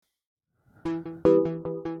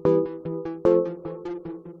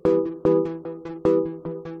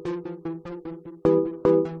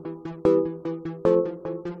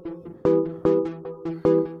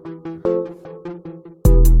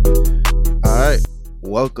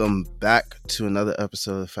welcome back to another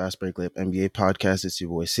episode of the Fast Break Layup NBA podcast. It's your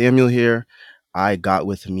boy Samuel here. I got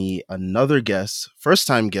with me another guest,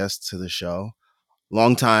 first-time guest to the show,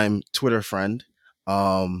 longtime Twitter friend,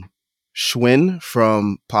 Schwinn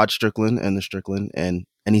from Pod Strickland and the Strickland and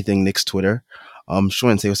anything Knicks Twitter.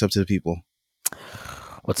 Schwinn, say what's up to the people.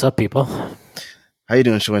 What's up, people? How you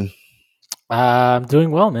doing, Schwinn? I'm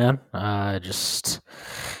doing well, man. Just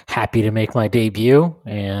happy to make my debut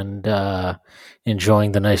and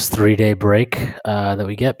enjoying the nice 3-day break that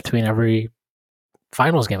we get between every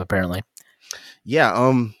finals game, apparently.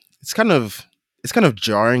 Yeah, it's kind of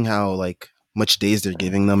jarring how like much days they're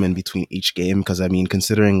giving them in between each game, because I mean,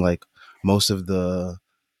 considering like most of the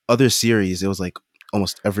other series, it was like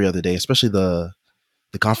almost every other day, especially the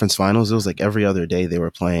conference finals. It was like every other day they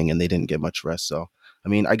were playing and they didn't get much rest. So I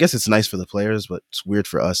mean, I guess it's nice for the players, but it's weird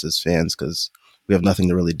for us as fans because we have nothing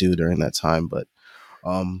to really do during that time. But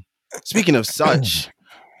speaking of such,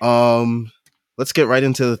 let's get right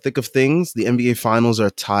into the thick of things. The NBA Finals are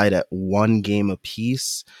tied at 1 game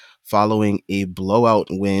apiece following a blowout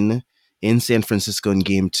win in San Francisco in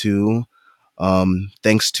Game 2,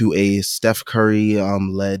 thanks to a Steph Curry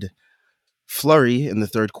led flurry in the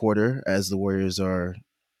third quarter, as the Warriors are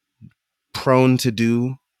prone to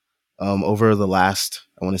do over the last,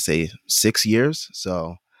 I want to say, 6 years.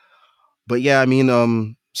 So, but yeah, I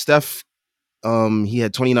mean, Steph, he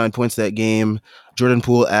had 29 points that game. Jordan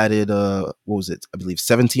Poole added, what was it? I believe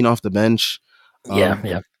 17 off the bench.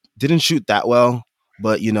 Yeah. Didn't shoot that well,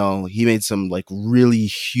 but you know, he made some like really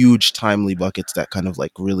huge timely buckets that kind of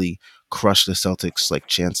like really crushed the Celtics like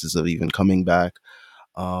chances of even coming back.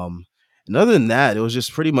 And other than that, it was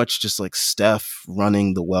just pretty much just like Steph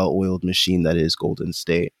running the well-oiled machine that is Golden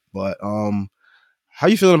State. But how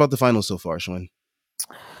you feeling about the finals so far, Schwinn?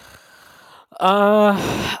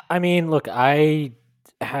 I mean, look, I've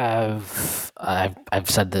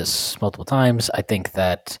said this multiple times. I think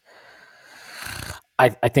that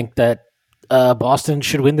Boston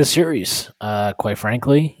should win the series, quite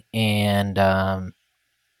frankly. And I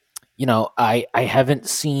haven't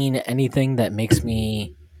seen anything that makes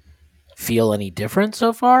me feel any different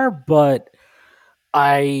so far, but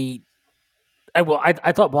I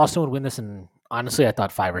thought Boston would win this, and honestly, I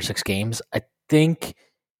thought 5 or 6 games. I think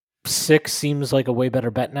 6 seems like a way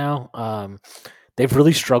better bet now. They've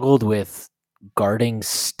really struggled with guarding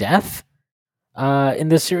Steph in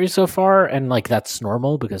this series so far, and like that's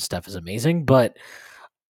normal because Steph is amazing. But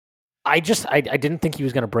I didn't think he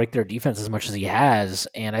was going to break their defense as much as he has,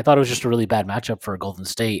 and I thought it was just a really bad matchup for Golden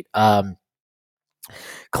State.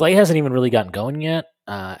 Clay hasn't even really gotten going yet,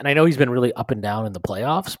 and I know he's been really up and down in the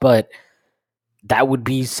playoffs, but that would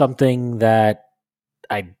be something that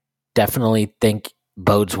I definitely think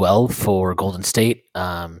bodes well for Golden State.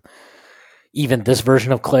 Even this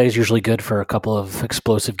version of Clay is usually good for a couple of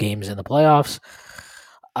explosive games in the playoffs.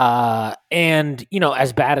 And, you know,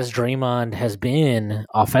 as bad as Draymond has been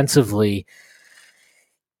offensively,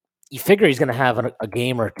 you figure he's going to have a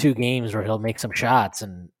game or 2 games where he'll make some shots.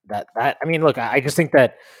 And I mean, look, I just think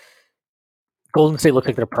that Golden State looks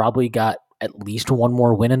like they're probably got at least one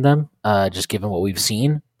more win in them, just given what we've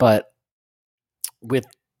seen. But with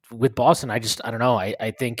Boston, I don't know.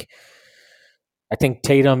 I think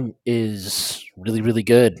Tatum is really, really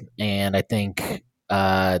good, and I think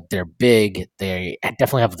they're big. They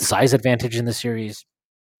definitely have the size advantage in the series,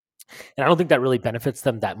 and I don't think that really benefits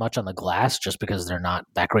them that much on the glass, just because they're not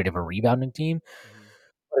that great of a rebounding team.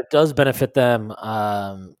 But it does benefit them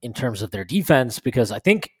in terms of their defense, because I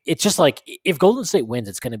think it's just like if Golden State wins,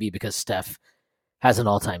 it's going to be because Steph has an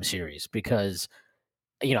all-time series. Because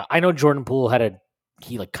I know Jordan Poole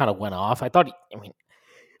he like kind of went off.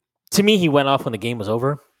 To me, he went off when the game was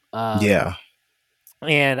over. Yeah.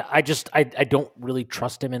 And I don't really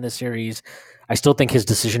trust him in this series. I still think his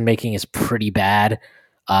decision-making is pretty bad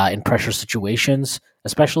in pressure situations,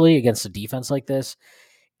 especially against a defense like this.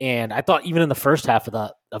 And I thought even in the first half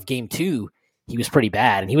of Game 2, he was pretty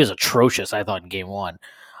bad, and he was atrocious, I thought, in Game 1.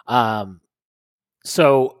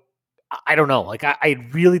 So I don't know. Like, I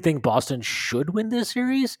really think Boston should win this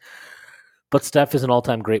series, but Steph is an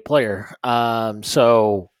all-time great player.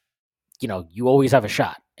 So you always have a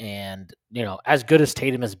shot. And, as good as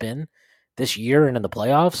Tatum has been this year and in the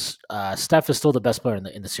playoffs, Steph is still the best player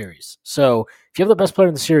in the series. So if you have the best player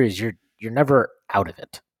in the series, you're never out of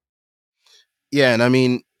it. Yeah, and I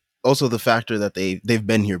mean, also the factor that they've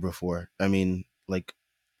been here before. I mean,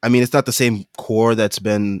 it's not the same core it's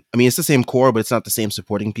the same core, but it's not the same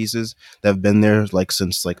supporting pieces that have been there like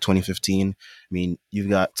since like 2015. I mean,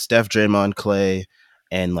 you've got Steph, Draymond, Clay,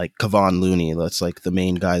 and like Kevon Looney. That's like the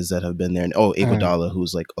main guys that have been there. And Iguodala,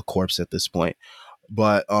 who's like a corpse at this point.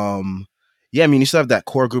 But yeah, I mean, you still have that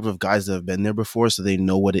core group of guys that have been there before, so they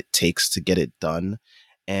know what it takes to get it done.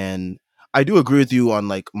 And I do agree with you on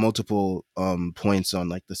like multiple points on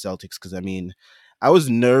like the Celtics, because I mean, I was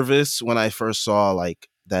nervous when I first saw like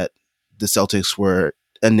that the Celtics were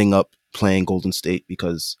ending up playing Golden State,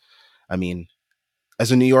 because I mean,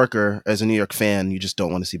 as a New Yorker, as a New York fan, you just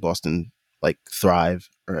don't want to see Boston like thrive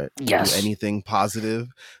or do Yes. anything positive.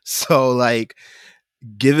 So like,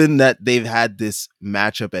 given that they've had this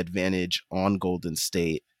matchup advantage on Golden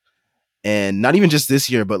State, and not even just this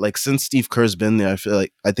year, but like since Steve Kerr's been there,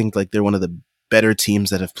 I think like they're one of the better teams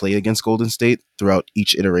that have played against Golden State throughout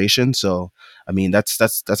each iteration. So I mean, that's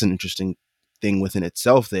an interesting thing within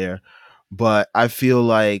itself there. But I feel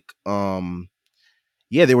like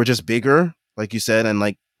yeah, they were just bigger, like you said, and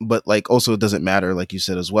like, but like also it doesn't matter, like you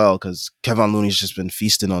said as well, because Kevin Looney's just been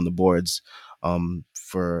feasting on the boards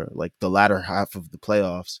for like the latter half of the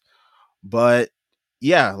playoffs. But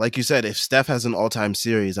yeah, like you said, if Steph has an all-time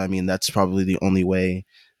series, I mean, that's probably the only way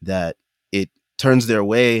that it turns their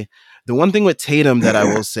way. The one thing with Tatum that I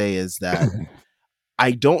will say is that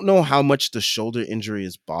I don't know how much the shoulder injury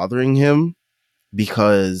is bothering him,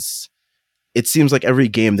 because it seems like every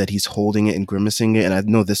game that he's holding it and grimacing it. And I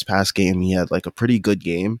know this past game he had like a pretty good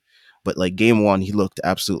game, but like game one he looked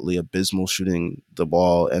absolutely abysmal shooting the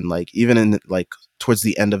ball, and like even in like towards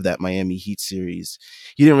the end of that Miami Heat series,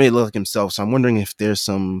 he didn't really look like himself. So I'm wondering if there's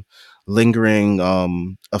some lingering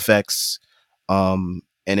effects, and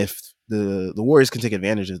if the Warriors can take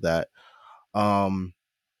advantage of that. Um,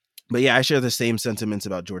 but yeah, I share the same sentiments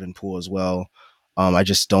about Jordan Poole as well. I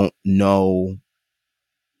just don't know.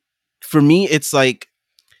 For me, it's like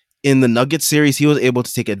in the Nuggets series, he was able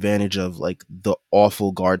to take advantage of like the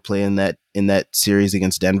awful guard play in that series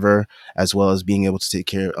against Denver, as well as being able to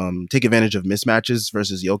take advantage of mismatches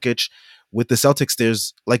versus Jokic. With the Celtics,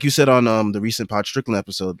 there's, like you said on the recent Pod Strickland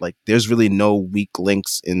episode, like there's really no weak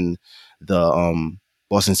links in the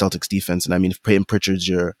Boston Celtics defense, and I mean if Peyton Pritchard's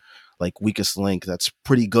your like weakest link, that's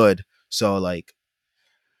pretty good. So like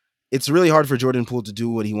it's really hard for Jordan Poole to do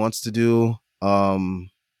what he wants to do.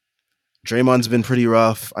 Draymond's been pretty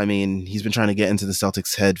rough. I mean, he's been trying to get into the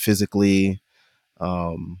Celtics' head physically.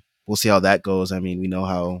 We'll see how that goes. I mean, we know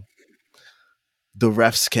how the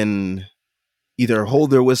refs can either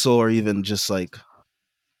hold their whistle or even just like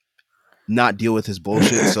not deal with his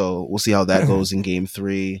bullshit. So we'll see how that goes in game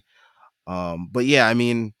three. But yeah, I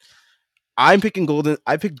mean, I picked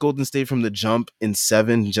Golden State from the jump in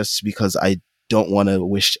 7, just because I don't want to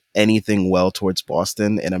wish anything well towards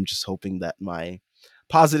Boston, and I'm just hoping that my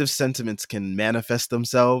positive sentiments can manifest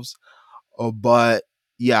themselves. But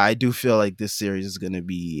yeah, I do feel like this series is going to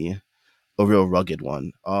be a real rugged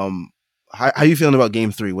one. How are you feeling about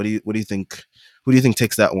Game 3? What do you think? Who do you think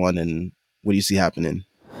takes that one, and what do you see happening?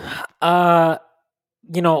 Uh,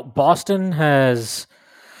 Boston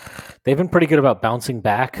they've been pretty good about bouncing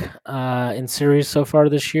back in series so far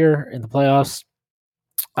this year in the playoffs.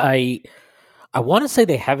 I want to say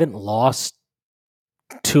they haven't lost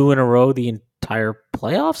 2 in a row the entire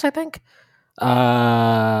playoffs, I think.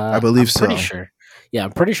 I believe I'm pretty so. sure. Yeah,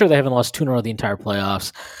 I'm pretty sure they haven't lost 2 in a row the entire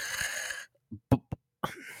playoffs.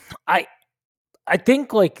 I I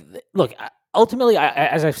think like look, ultimately,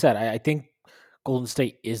 as I've said, I think Golden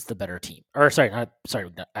State is the better team. Or sorry,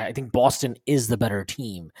 I think Boston is the better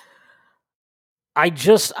team. I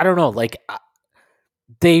don't know, like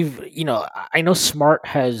they've, I know Smart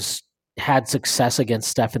has had success against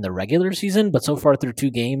Steph in the regular season, but so far through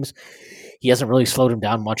 2 games, he hasn't really slowed him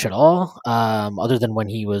down much at all, other than when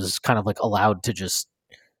he was kind of like allowed to just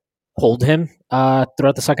hold him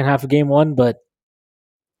throughout the second half of game 1. But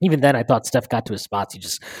even then, I thought Steph got to his spots. He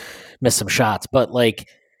just missed some shots. But like,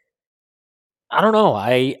 I don't know.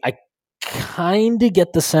 I kind of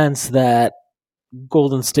get the sense that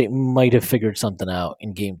Golden State might have figured something out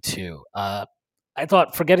in game 2. I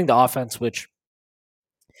thought, forgetting the offense, which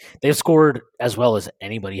they've scored as well as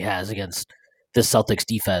anybody has against this Celtics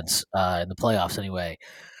defense in the playoffs anyway.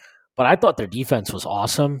 But I thought their defense was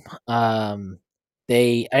awesome. Look,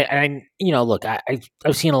 I've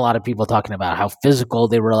seen a lot of people talking about how physical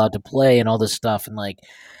they were allowed to play and all this stuff, and like,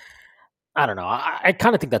 I don't know, I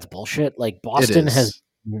kind of think that's bullshit. Like It Boston has, is.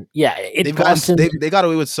 yeah, it's Boston. They got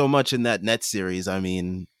away with so much in that net series. I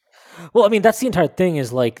mean, Well, I mean, that's the entire thing.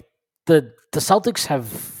 Is like the Celtics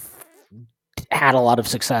have had a lot of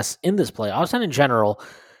success in this playoffs and in general,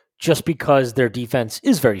 just because their defense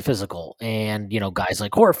is very physical, and guys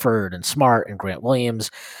like Horford and Smart and Grant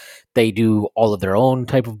Williams, they do all of their own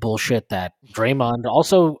type of bullshit that Draymond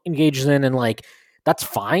also engages in, and like that's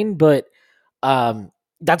fine, but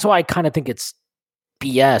that's why I kind of think it's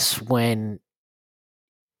BS when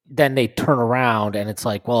then they turn around and it's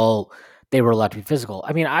like, well, they were allowed to be physical.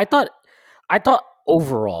 I mean, I thought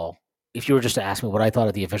overall, if you were just to ask me what I thought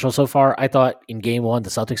of the officials so far, I thought in game one the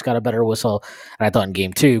Celtics got a better whistle, and I thought in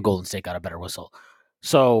game two Golden State got a better whistle.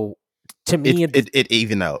 So to It me, it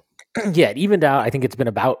even out. yeah, it evened out. I think it's been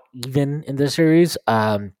about even in this series.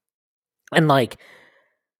 And like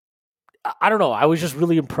I don't know, I was just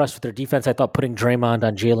really impressed with their defense. I thought putting Draymond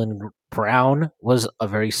on Jaylen Brown was a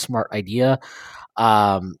very smart idea.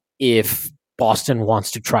 If Boston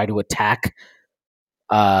wants to try to attack,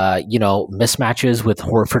 mismatches with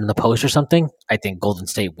Horford in the post or something, I think Golden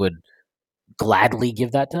State would gladly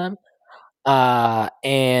give that to them.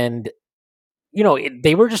 And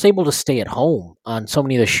they were just able to stay at home on so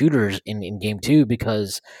many of the shooters in game two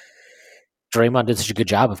because Draymond did such a good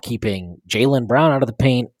job of keeping Jaylen Brown out of the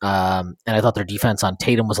paint. And I thought their defense on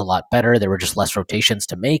Tatum was a lot better. There were just less rotations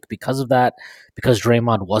to make because of that, because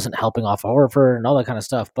Draymond wasn't helping off Horford and all that kind of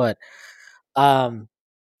stuff. But yeah,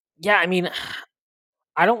 I mean,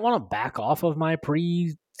 I don't want to back off of my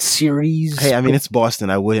pre-series. Hey, I mean, it's Boston.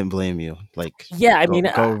 I wouldn't blame you. Like, Yeah, I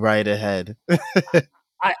mean, go right ahead.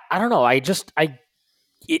 I don't know.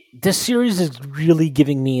 This series is really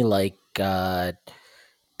giving me like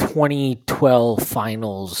 2012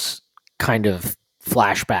 finals kind of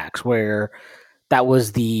flashbacks where that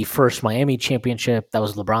was the first Miami championship. That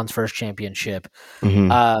was LeBron's first championship.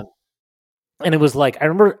 Mhm. And it was like, I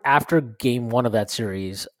remember after game one of that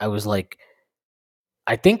series, I was like,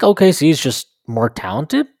 I think OKC is just more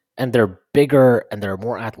talented and they're bigger and they're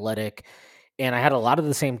more athletic. And I had a lot of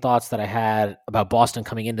the same thoughts that I had about Boston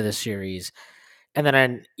coming into this series. And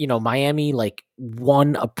then, Miami like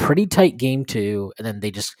won a pretty tight game two, and then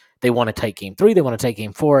they won a tight game three, they won a tight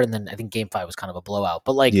game four, and then I think game five was kind of a blowout.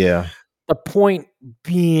 But like Yeah. the point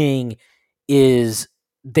being is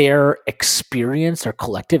their experience, their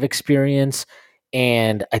collective experience,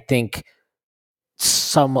 and I think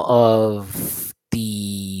some of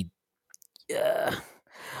the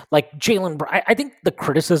like Jaylen. I think the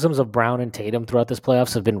criticisms of Brown and Tatum throughout this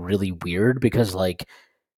playoffs have been really weird because like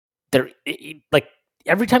they're like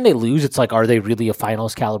every time they lose, it's like, are they really a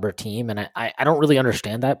finals caliber team? And I don't really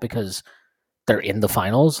understand that because they're in the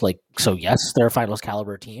finals. Like, so yes, they're a finals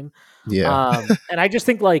caliber team. Yeah. And I just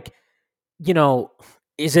think like,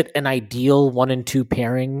 is it an ideal 1 and 2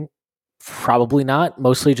 pairing? Probably not.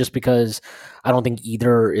 Mostly just because I don't think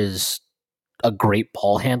either is a great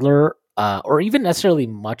ball handler, or even necessarily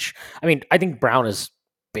much. I mean, I think Brown is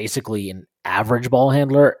basically an average ball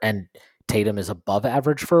handler, and Tatum is above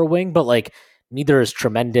average for a wing, but like neither is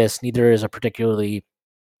tremendous. Neither is a particularly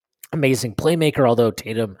amazing playmaker, although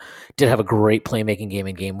Tatum did have a great playmaking game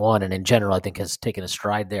in game one, and in general, I think has taken a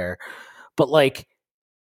stride there. But like,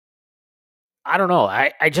 I don't know.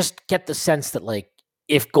 I just get the sense that like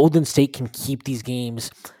if Golden State can keep these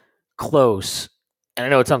games close, and I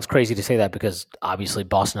know it sounds crazy to say that because obviously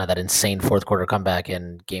Boston had that insane fourth quarter comeback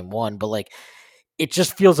in game one, but like it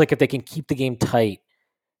just feels like if they can keep the game tight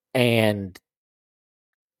and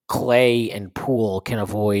Clay and Poole can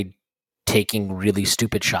avoid taking really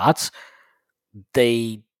stupid shots,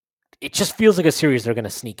 it just feels like a series they're going to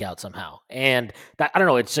sneak out somehow. And that, I don't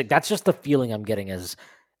know, it's like that's just the feeling I'm getting as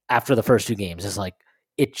after the first two games. Is like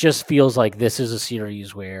it just feels like this is a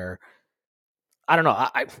series where I don't know.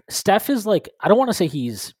 Steph is like, I don't want to say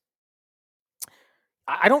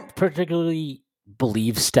I don't particularly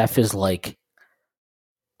believe Steph is like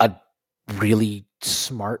a really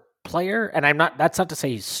smart player, and that's not to say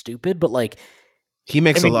he's stupid, but like He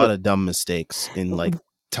makes I mean, a lot of dumb mistakes in like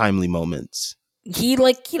timely moments. he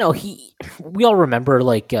like we all remember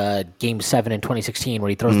like game 7 in 2016 where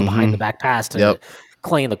he throws the behind the back pass to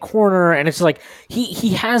Clay in the corner, and it's like he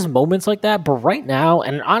has moments like that, but right now,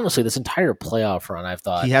 and honestly this entire playoff run, I've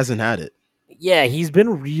thought He hasn't had it. Yeah, he's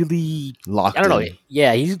been really Locked I don't know. in.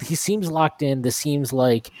 Yeah, he seems locked in. This seems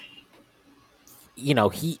like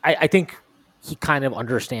I think he kind of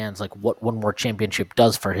understands like what one more championship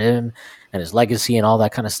does for him and his legacy and all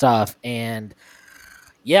that kind of stuff. And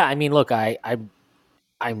yeah, I mean, look, I'm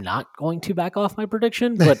not going to back off my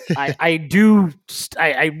prediction, but I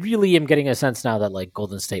really am getting a sense now that like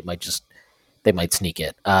Golden State might sneak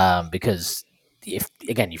it, because if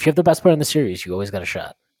you have the best player in the series, you always got a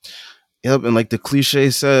shot. Yep, and like the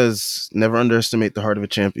cliche says, never underestimate the heart of a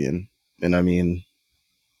champion. And I mean,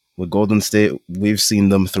 with Golden State, we've seen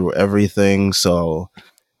them through everything. So,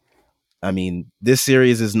 I mean, this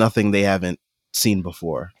series is nothing they haven't seen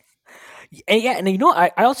before. And yeah, and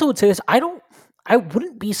I also would say this. I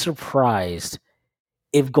wouldn't be surprised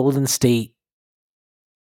if Golden State,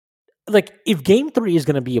 like, if game 3 is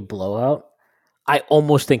going to be a blowout, I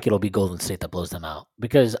almost think it'll be Golden State that blows them out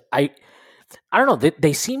because I don't know.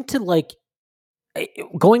 They seem to like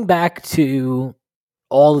going back to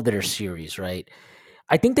all of their series, right?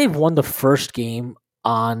 I think they've won the first game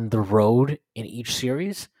on the road in each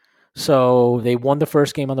series. So they won the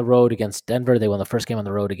first game on the road against Denver. They won the first game on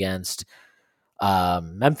the road against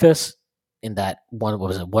Memphis in that one, what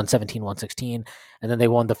was it, 117, 116. And then they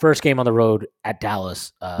won the first game on the road at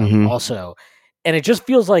Dallas Hmm. also. And it just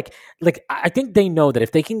feels like I think they know that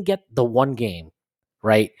if they can get the one game,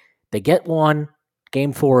 right, they get one.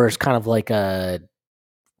 Game 4 is kind of like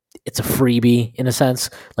it's a freebie in a sense.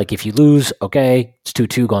 Like if you lose, okay, it's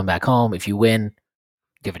 2-2 going back home. If you win,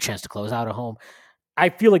 you have a chance to close out at home. I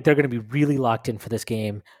feel like they're going to be really locked in for this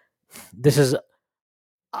game. This is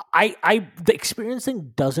the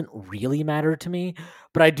experiencing doesn't really matter to me,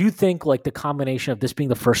 but I do think like the combination of this being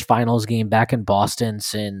the first finals game back in Boston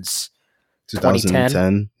since 2010,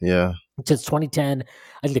 2010. Yeah. since 2010,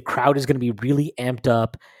 I think the crowd is going to be really amped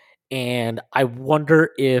up, and I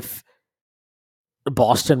wonder if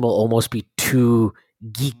Boston will almost be too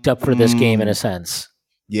geeked up for this game in a sense.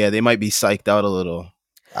 Yeah, they might be psyched out a little.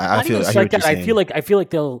 I Not even feel. I hear like what you're that. saying. I feel like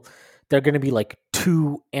they're going to be like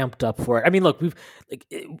too amped up for it. I mean, look,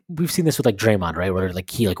 we've seen this with like Draymond, right? Where like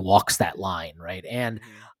he like walks that line, right? And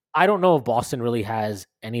I don't know if Boston really has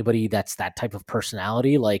anybody that's that type of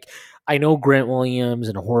personality. Like I know Grant Williams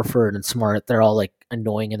and Horford and Smart, they're all like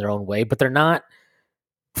annoying in their own way, but they're not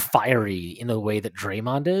fiery in the way that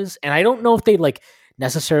Draymond is. And I don't know if they like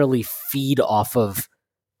necessarily feed off of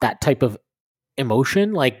that type of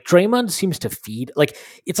emotion. Like Draymond seems to feed, like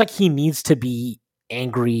it's like he needs to be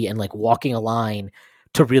angry and like walking a line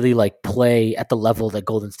to really like play at the level that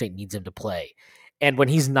Golden State needs him to play. And when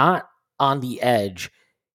he's not on the edge,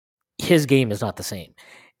 his game is not the same.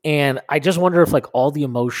 And I just wonder if like all the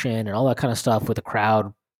emotion and all that kind of stuff with the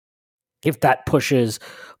crowd, if that pushes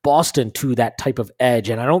Boston to that type of edge.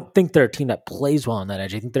 And I don't think they're a team that plays well on that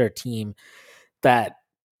edge. I think they're a team that,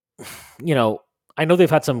 you know, I know they've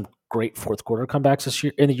had some great fourth quarter comebacks this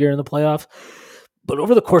year in the playoffs, but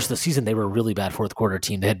over the course of the season, they were a really bad fourth quarter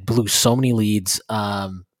team. They had blew so many leads.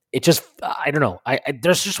 It just, I don't know.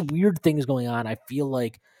 There's just weird things going on. I feel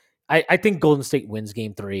like I think Golden State wins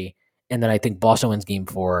game 3, and then I think Boston wins game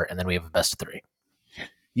 4, and then we have a best of 3.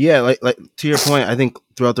 Yeah, like to your point, I think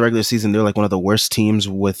throughout the regular season they're like one of the worst teams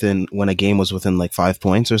within when a game was within like 5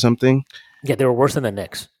 points or something. Yeah, they were worse than the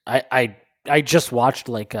Knicks. I just watched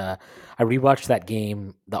I rewatched that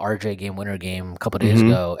game, the RJ game, winner game, a couple of days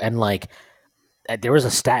ago, and like there was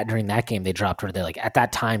a stat during that game they dropped where they like at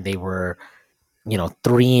that time they were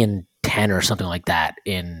 3-10 or something like that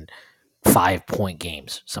in 5-point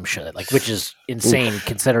games, some shit like, which is insane. Oof.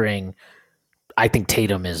 Considering I think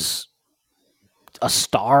Tatum is a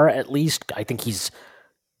star at least. I think he's.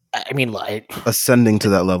 I mean, Ascending to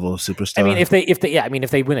that level of superstar. I mean,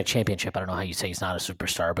 if they win a championship, I don't know how you say he's not a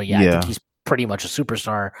superstar, but yeah, I think he's pretty much a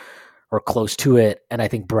superstar or close to it. And I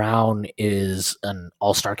think Brown is an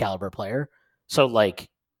all-star caliber player. So like,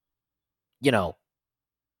 they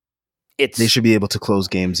should be able to close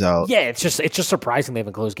games out. Yeah, it's just surprising they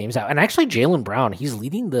haven't closed games out. And actually, Jaylen Brown, he's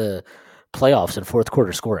leading the playoffs in fourth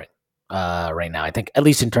quarter scoring right now. I think at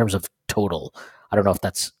least in terms of total. I don't know if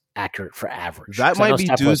that's accurate for average. That might be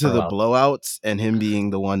due to the blowouts and him being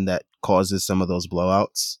the one that causes some of those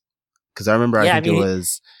blowouts. Because I remember, I think it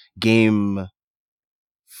was game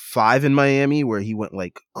 5 in Miami where he went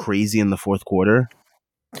like crazy in the fourth quarter.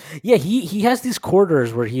 Yeah, he has these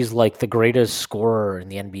quarters where he's like the greatest scorer in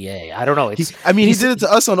the NBA. I don't know. He did it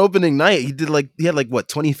to us on opening night. He had what,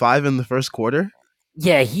 25 in the first quarter?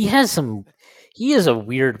 Yeah, he is a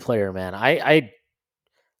weird player, man. I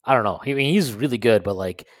don't know. I mean, he's really good, but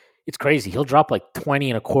like it's crazy. He'll drop like 20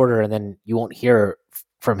 in a quarter and then you won't hear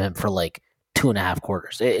from him for like 2.5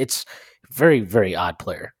 quarters. It's very, very odd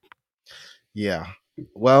player. Yeah.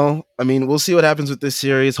 Well, I mean, we'll see what happens with this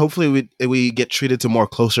series. Hopefully we get treated to more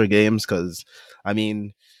closer games because, I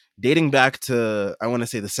mean, dating back to, I want to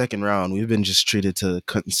say the second round, we've been just treated to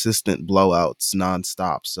consistent blowouts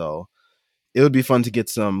nonstop. So it would be fun to get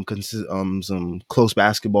some close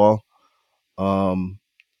basketball.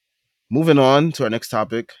 Moving on to our next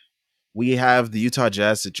topic, we have the Utah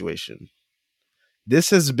Jazz situation. This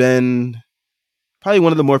has been probably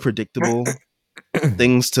one of the more predictable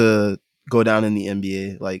things to go down in the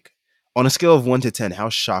NBA. Like, on a scale of 1 to 10, how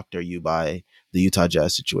shocked are you by the Utah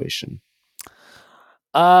Jazz situation?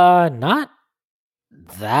 Not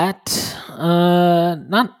that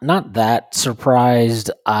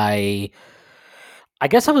surprised. I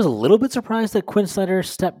guess I was a little bit surprised that Quinn Snyder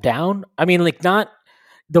stepped down. I mean, like, not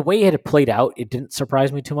the way it had played out, it didn't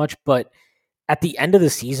surprise me too much, but at the end of the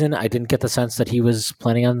season, I didn't get the sense that he was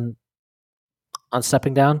planning on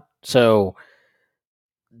stepping down. So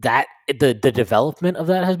that the development of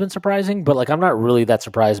that has been surprising, but like I'm not really that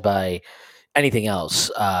surprised by anything else.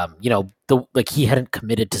 He hadn't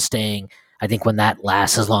committed to staying. I think when that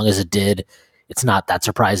lasts as long as it did, it's not that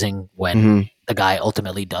surprising when Hmm. the guy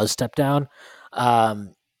ultimately does step down.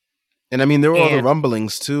 Um, And I mean, there were all the and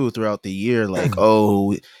rumblings too throughout the year, like,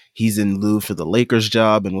 oh, he's in lieu for the Lakers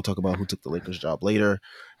job, and we'll talk about who took the Lakers job later.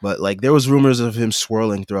 But like, there was rumors of him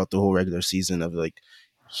swirling throughout the whole regular season of like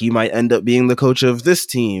he might end up being the coach of this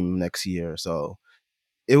team next year. So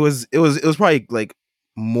it was probably like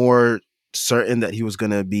more certain that he was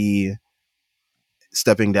gonna be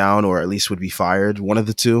stepping down or at least would be fired, one of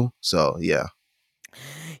the two. So yeah.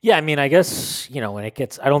 yeah, I mean, I guess when it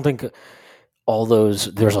gets, I don't think all those.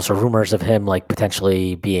 There's also rumors of him like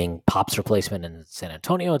potentially being Pop's replacement in San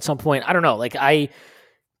Antonio at some point. I don't know. Like I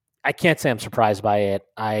can't say I'm surprised by it.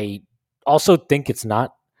 I also think it's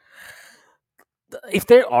not if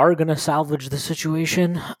they are going to salvage the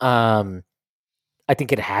situation. I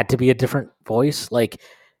think it had to be a different voice. Like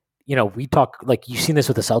we talk like you've seen this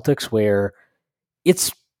with the Celtics where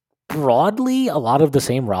it's broadly a lot of the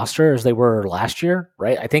same roster as they were last year,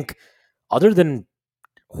 right? I think other than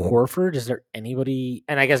Horford, is there anybody?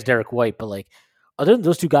 And I guess Derek White, but like other than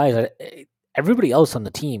those two guys, everybody else on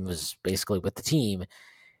the team was basically with the team.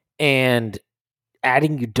 And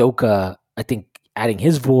adding Udoka, I think adding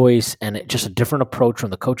his voice and just a different approach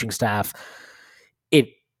from the coaching staff, it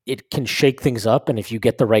it can shake things up. And if you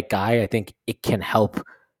get the right guy, I think it can help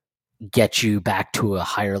get you back to a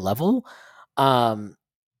higher level. Um,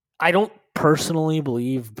 I don't personally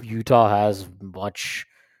believe Utah has much.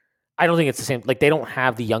 I don't think it's the same. Like they don't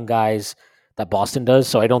have the young guys that Boston does,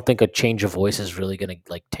 so I don't think a change of voice is really going to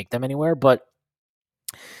like take them anywhere. But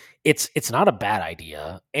it's not a bad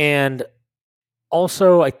idea, and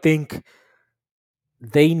also I think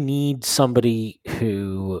they need somebody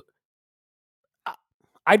who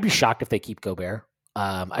I'd be shocked if they keep Gobert.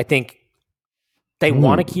 I think they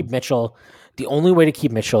want to keep Hmm. Mitchell. The only way to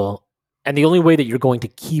keep Mitchell, and the only way that you're going to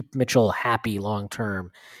keep Mitchell happy long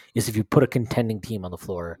term, is if you put a contending team on the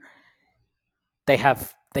floor. They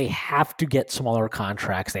have to get smaller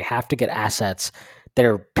contracts. They have to get assets.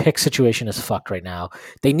 Their pick situation is fucked right now.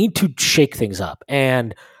 They need to shake things up,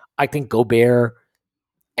 and I think Gobert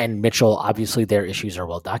and Mitchell, obviously, their issues are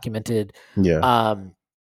well documented. Yeah. Um,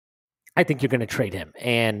 I think you're going to trade him.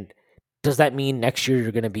 And does that mean next year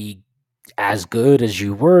you're going to be as good as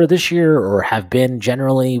you were this year or have been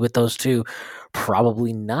generally with those two?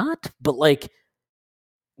 Probably not. But like,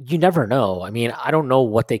 you never know. I mean, I don't know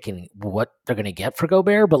what they're going to get for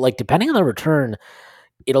Gobert, but like, depending on the return,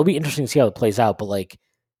 it'll be interesting to see how it plays out. But like,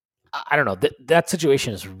 I don't know. That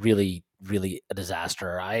situation is really, really a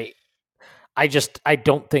disaster. I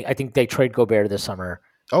don't think, I think they trade Gobert this summer.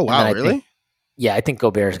 Oh And then wow, I think, really? yeah, I think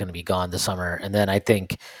Gobert is going to be gone this summer. And then I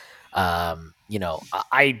think,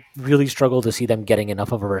 I really struggle to see them getting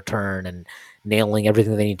enough of a return and nailing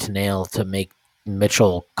everything they need to nail to make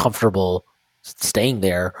Mitchell comfortable staying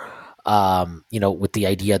there. With the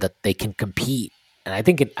idea that they can compete. And I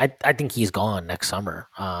think he's gone next summer.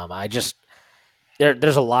 I just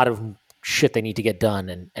there's a lot of shit they need to get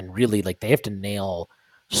done, and really like they have to nail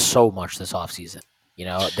so much this offseason.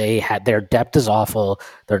 They had their depth is awful.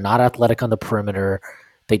 They're not athletic on the perimeter.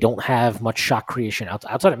 They don't have much shot creation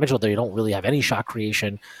outside of Mitchell. They don't really have any shot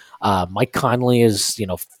creation. Mike Conley is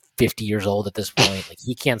 50 years old at this point. Like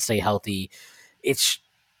he can't stay healthy. It's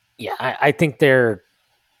yeah. I think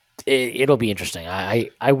it'll be interesting.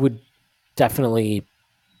 I would definitely.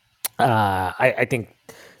 I think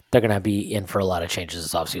they're gonna be in for a lot of changes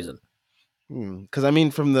this offseason. Because I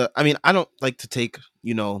mean, I don't like to take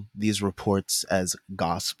these reports as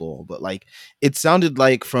gospel, but like it sounded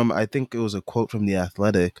like from I think it was a quote from the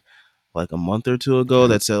Athletic like a month or two ago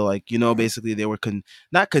that said like basically they were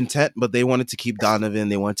not content, but they wanted to keep Donovan,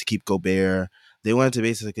 they wanted to keep Gobert, they wanted to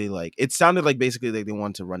basically like it sounded like basically like they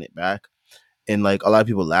wanted to run it back, and like a lot of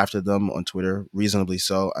people laughed at them on Twitter, reasonably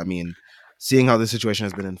so. I mean, seeing how the situation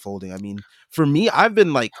has been unfolding, I mean, for me, I've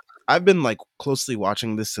been like closely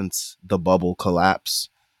watching this since the bubble collapse,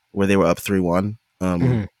 where they were up 3-1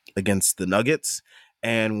 Mhm. against the Nuggets,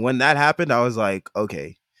 and when that happened, I was like,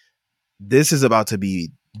 okay, this is about to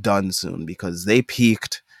be done soon because they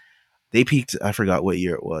peaked. They peaked. I forgot what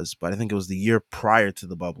year it was, but I think it was the year prior to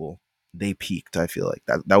the bubble. They peaked. I feel like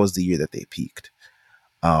that was the year that they peaked.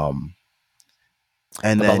 Um,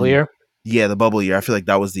 and The bubble then year. yeah, the bubble year. I feel like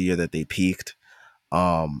that was the year that they peaked.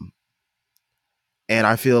 Um, and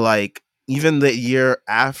I feel like even the year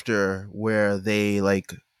after, where they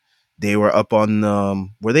were up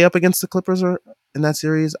on, were they up against the Clippers or in that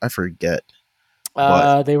series? I forget,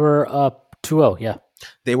 but They were up 2-0. Yeah.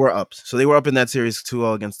 They were up. So they were up in that series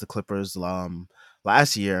 2-0 against the Clippers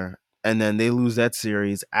last year, and then they lose that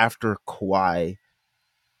series after Kawhi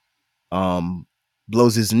um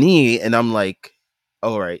blows his knee, and I'm like,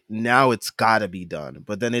 all right, now it's got to be done.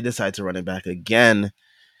 But then they decide to run it back again,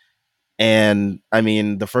 and I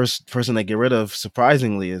mean, the first person they get rid of,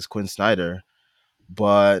 surprisingly, is Quinn Snyder.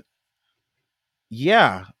 But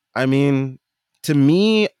yeah, I mean, to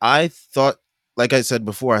me, I thought, like I said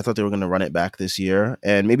before, I thought they were going to run it back this year,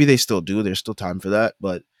 and maybe they still do. There's still time for that,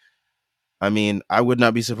 but I mean, I would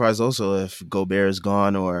not be surprised also if Gobert is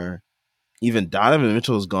gone or even Donovan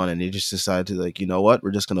Mitchell is gone, and they just decide to, like, you know what, we're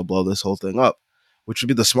just going to blow this whole thing up, which would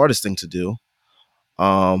be the smartest thing to do.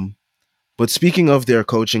 Um, but speaking of their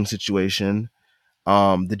coaching situation,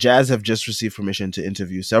 the Jazz have just received permission to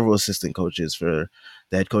interview several assistant coaches for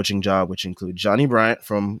the head coaching job, which include Johnny Bryant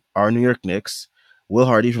from our New York Knicks, Will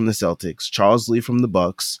Hardy from the Celtics, Charles Lee from the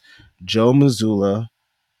Bucks, Joe Mazzulla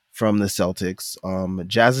from the Celtics.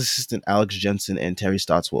 Jazz assistant Alex Jensen and Terry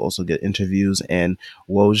Stotts will also get interviews, and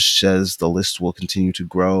Woj says the list will continue to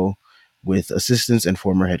grow with assistants and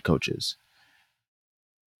former head coaches.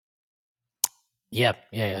 Yeah,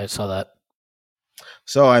 I saw that.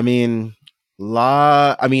 So, I mean,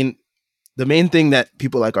 the main thing that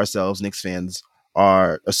people like ourselves, Knicks fans,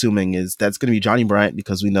 are assuming is that's going to be Johnny Bryant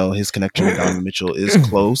because we know his connection with Donovan Mitchell is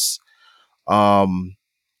close.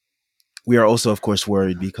 We are also, of course,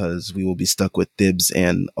 worried because we will be stuck with Thibs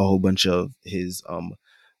and a whole bunch of his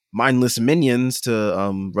mindless minions to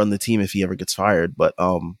run the team if he ever gets fired. But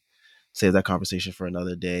save that conversation for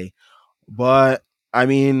another day. But I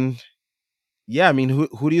mean, yeah, I mean,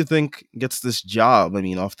 who do you think gets this job? I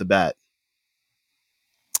mean, off the bat.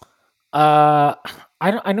 I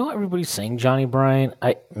know everybody's saying Johnny Bryant.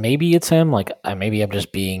 Maybe it's him. Like, maybe I'm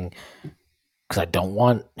just being because I don't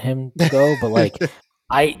want him to go, but like,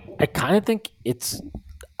 I kind of think it's.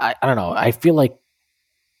 I don't know. I feel like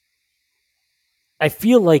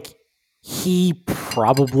he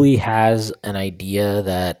probably has an idea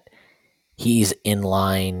that he's in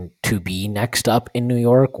line to be next up in New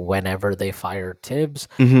York whenever they fire Tibbs.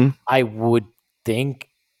 Mm-hmm. I would think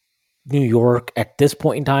New York at this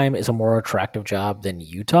point in time is a more attractive job than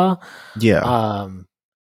Utah. Yeah.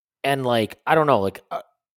 And like, I don't know, like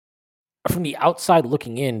from the outside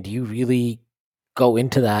looking in, do you really go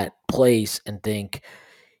into that place and think,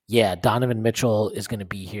 yeah, Donovan Mitchell is going to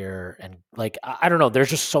be here? And like, I don't know, there's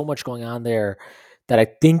just so much going on there that I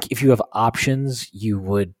think if you have options, you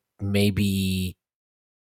would maybe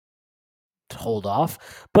hold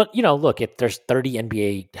off. But look, if there's 30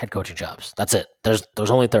 NBA head coaching jobs, that's it. There's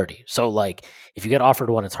only 30. So like, if you get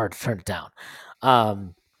offered one, it's hard to turn it down.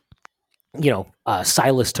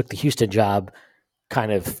 Silas took the Houston job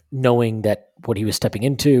kind of knowing that what he was stepping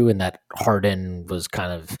into and that Harden was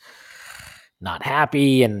kind of not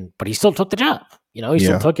happy, but he still took the job. He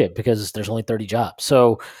still took it because there's only 30 jobs.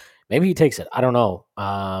 So maybe he takes it. I don't know.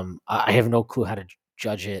 I have no clue how to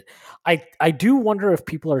judge it. I do wonder if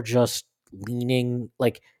people are just leaning,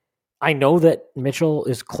 like, I know that Mitchell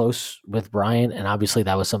is close with Bryant, and obviously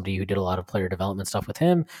that was somebody who did a lot of player development stuff with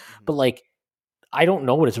him. But like, I don't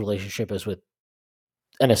know what his relationship is with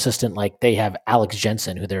an assistant. Like, they have Alex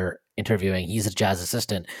Jensen, who they're interviewing. He's a Jazz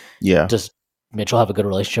assistant. Yeah. Does Mitchell have a good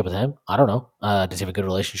relationship with him? I don't know. Does he have a good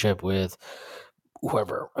relationship with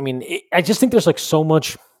whoever? I mean, I just think there's like so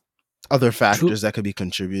much other factors that could be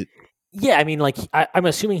contribute. Yeah, I mean, like, I'm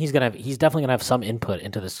assuming he's definitely gonna have some input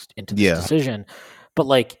into this decision. But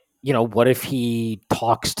like, what if he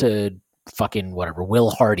talks to fucking whatever,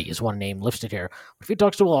 Will Hardy is one name listed here. If he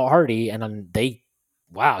talks to Will Hardy and then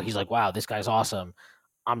he's like, wow, this guy's awesome.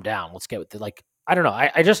 I'm down. Let's get with it. Like, I don't know.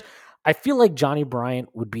 I feel like Johnny Bryant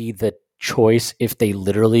would be the choice if they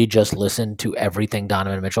literally just listen to everything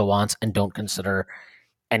Donovan Mitchell wants and don't consider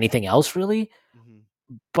anything else really. Mm-hmm.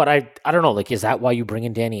 But I don't know. Like, is that why you bring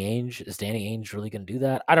in Danny Ainge? Is Danny Ainge really going to do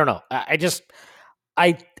that? I don't know.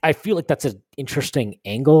 I feel like that's an interesting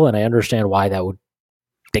angle, and I understand why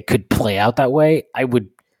they could play out that way. I would,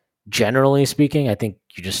 generally speaking, I think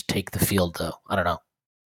you just take the field, though. I don't know.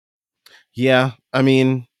 Yeah, I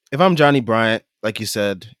mean, if I'm Johnny Bryant, like you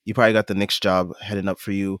said, you probably got the Knicks job heading up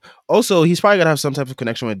for you. Also, he's probably got to have some type of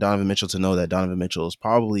connection with Donovan Mitchell to know that Donovan Mitchell is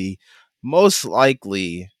probably most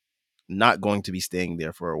likely not going to be staying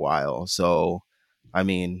there for a while. So, I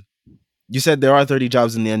mean, you said there are 30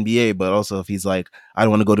 jobs in the NBA, but also if he's like, I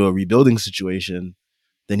don't want to go to a rebuilding situation,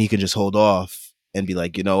 then he can just hold off and be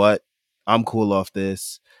like, you know what? I'm cool off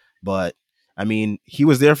this. But I mean, he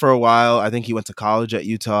was there for a while. I think he went to college at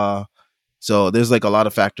Utah. So there's like a lot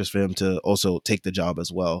of factors for him to also take the job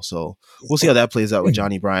as well. So we'll see how that plays out with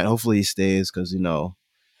Johnny Bryant. Hopefully he stays because,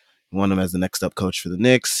 want him as the next up coach for the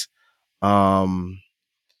Knicks. Um,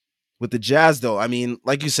 with the Jazz, though, I mean,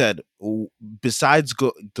 like you said, besides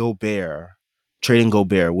Gobert, trading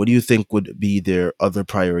Gobert, what do you think would be their other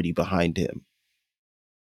priority behind him?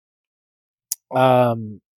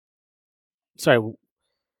 Um, sorry.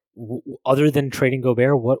 Other than trading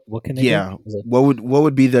Gobert, what can they do? Yeah, what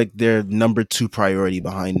would be their number two priority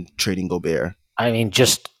behind trading Gobert? I mean,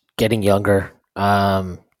 just getting younger,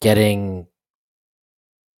 getting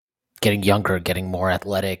younger, getting more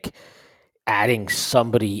athletic, adding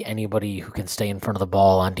anybody who can stay in front of the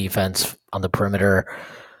ball on defense on the perimeter.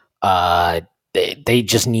 They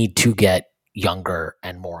just need to get younger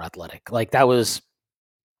and more athletic. Like that was,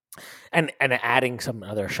 and adding some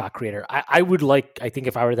other shot creator. I think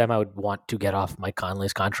if I were them, I would want to get off Mike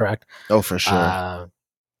Conley's contract. Oh, for sure.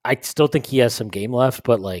 I still think he has some game left,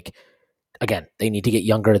 but like again, they need to get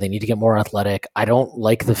younger. They need to get more athletic. I don't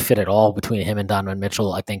like the fit at all between him and Donovan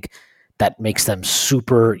Mitchell. I think that makes them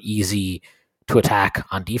super easy to attack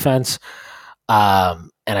on defense.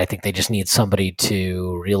 And I think they just need somebody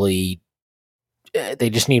to really, they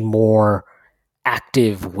just need more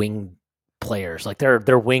active wing players. Like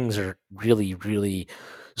their wings are really, really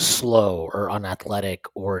slow or unathletic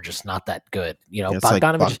or just not that good. You know, Yeah, it's like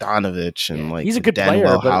Bogdanovich, Bogdanovich and yeah, like he's a good player,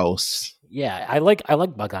 Danuel but House. yeah, I like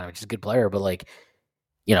Bogdanovich. He's a good player, but like,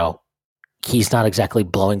 you know, he's not exactly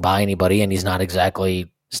blowing by anybody and he's not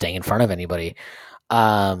exactly staying in front of anybody.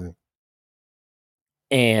 And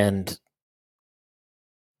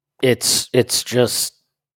it's just,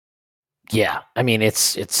 yeah, I mean, it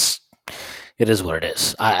is what it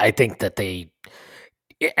is. I think that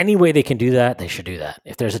any way they can do that, they should do that.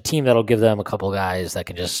 If there's a team that'll give them a couple guys that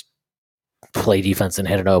can just play defense and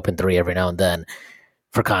hit an open three every now and then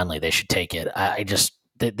for Conley, they should take it. I just,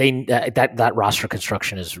 that roster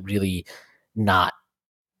construction is really not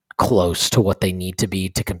close to what they need to be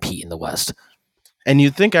to compete in the West. And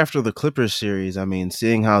you'd think after the Clippers series, I mean,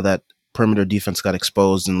 seeing how that perimeter defense got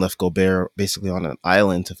exposed and left Gobert basically on an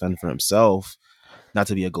island to fend for himself, not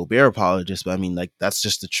to be a Gobert apologist, but I mean, like, that's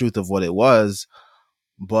just the truth of what it was.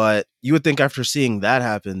 But you would think after seeing that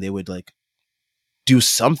happen, they would like do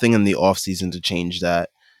something in the offseason to change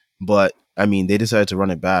that. But I mean, they decided to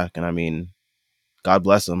run it back. And I mean, God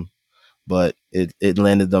bless them. But it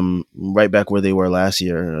landed them right back where they were last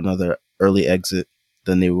year, another early exit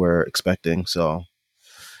than they were expecting. So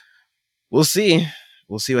we'll see.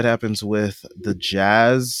 We'll see what happens with the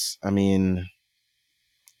Jazz. I mean,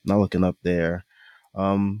 not looking up there.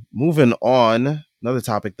 Moving on, another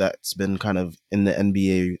topic that's been kind of in the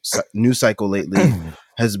NBA news cycle lately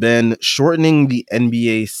has been shortening the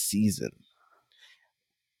NBA season.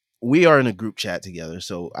 We are in a group chat together,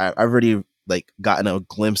 so I've already like gotten a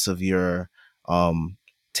glimpse of your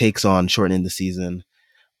takes on shortening the season.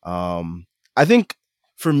 I think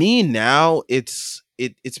for me now, it's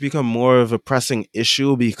become more of a pressing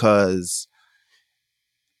issue because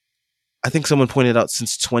I think someone pointed out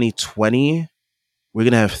since 2020 we're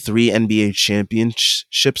gonna have 3 NBA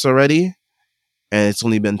championships already, and it's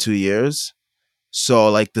only been 2 years. So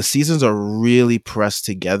like the seasons are really pressed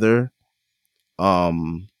together,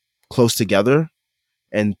 close together,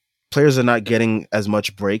 and players are not getting as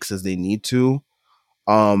much breaks as they need to.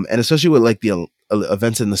 And especially with like the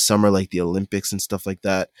events in the summer, like the Olympics and stuff like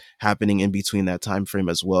that, happening in between that time frame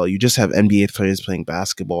as well. You just have NBA players playing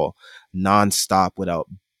basketball nonstop without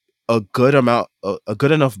a good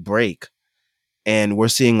enough break, and we're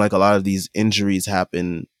seeing like a lot of these injuries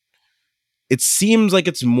happen. It seems like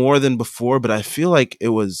it's more than before, but I feel like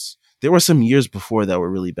there were some years before that were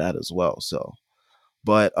really bad as well. So,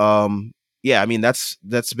 but yeah, I mean that's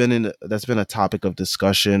been a topic of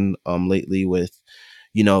discussion lately with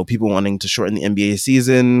people wanting to shorten the NBA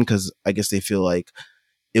season because I guess they feel like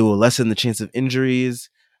it will lessen the chance of injuries.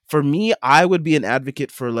 For me, I would be an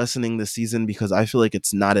advocate for lessening the season because I feel like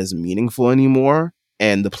it's not as meaningful anymore,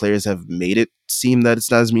 and the players have made it seem that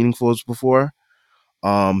it's not as meaningful as before.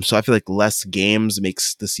 So I feel like less games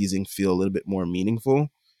makes the season feel a little bit more meaningful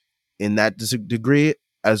in that degree,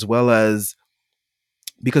 as well as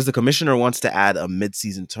because the commissioner wants to add a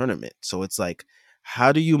mid-season tournament. So it's like,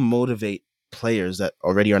 how do you motivate players that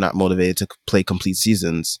already are not motivated to play complete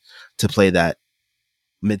seasons to play that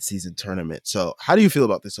mid-season tournament? So how do you feel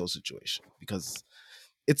about this whole situation? Because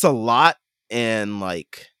it's a lot, and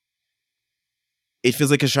like it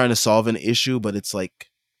feels like it's trying to solve an issue, but it's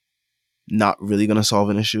like not really going to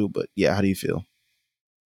solve an issue. But yeah, how do you feel?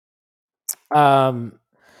 Um,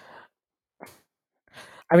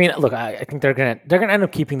 I mean, look, I think they're gonna end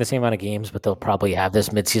up keeping the same amount of games, but they'll probably have this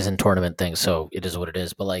midseason tournament thing. So it is what it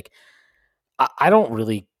is. But like, I don't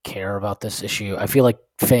really care about this issue. I feel like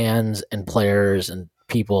fans and players and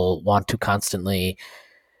people want to constantly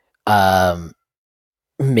um,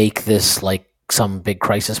 make this like some big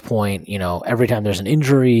crisis point. Every time there's an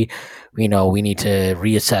injury, we need to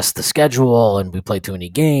reassess the schedule, and we play too many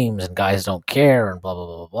games, and guys don't care, and blah blah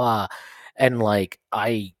blah blah blah. And like,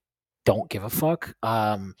 I don't give a fuck.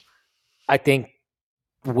 I think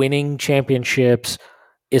winning championships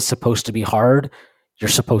is supposed to be hard. You're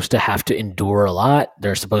supposed to have to endure a lot.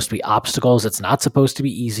 There's supposed to be obstacles. It's not supposed to be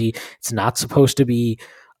easy. It's not supposed to be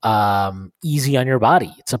easy on your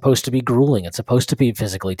body. It's supposed to be grueling. It's supposed to be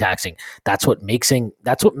physically taxing. That's what makes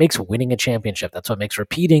winning a championship. That's what makes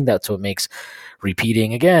repeating. That's what makes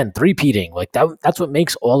repeating again, three-peating. Like that. That's what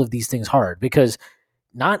makes all of these things hard, because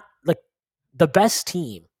not like the best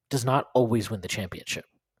team does not always win the championship,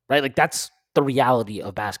 right? Like that's the reality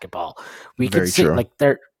of basketball. We can say like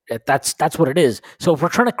that's what it is. So if we're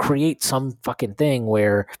trying to create some fucking thing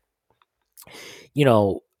where, we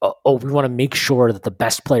want to make sure that the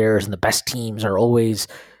best players and the best teams are always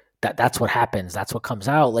that's what happens. That's what comes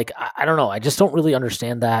out. Like, I don't know. I just don't really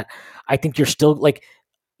understand that. I think you're still like,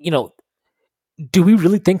 do we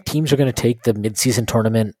really think teams are going to take the midseason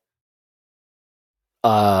tournament,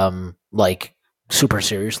 like super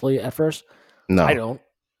seriously at first? No, I don't.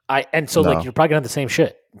 Like, you're probably gonna have the same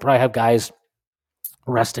shit. You probably have guys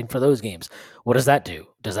resting for those games. What does that do?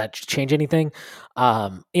 Does that change anything?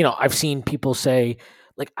 I've seen people say,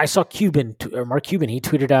 like, I saw Mark Cuban, he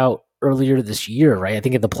tweeted out earlier this year, right? I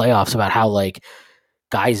think in the playoffs, about how like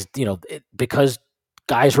guys, because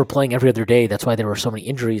guys were playing every other day, that's why there were so many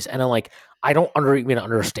injuries. And I'm like, I don't even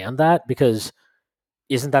understand that, because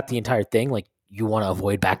isn't that the entire thing? Like, you want to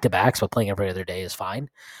avoid back-to-backs, but playing every other day is fine.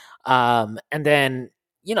 And then,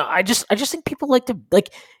 I just think people like to,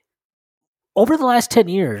 like, over the last 10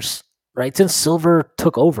 years, right, since Silver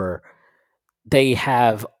took over, they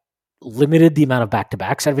have limited the amount of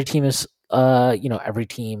back-to-backs every team every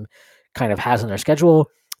team kind of has on their schedule.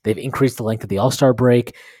 They've increased the length of the All-Star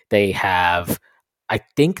break. I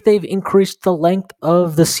think they've increased the length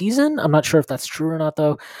of the season. I'm not sure if that's true or not,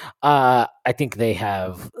 though. I think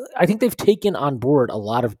they've taken on board a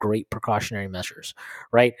lot of great precautionary measures,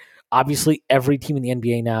 right? Obviously, every team in the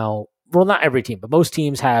NBA now, well, not every team, but most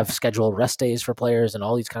teams have scheduled rest days for players and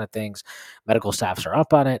all these kind of things. Medical staffs are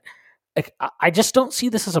up on it. Like, I just don't see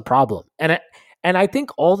this as a problem. And I think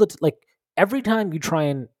every time you try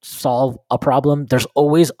and solve a problem, there's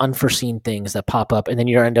always unforeseen things that pop up, and then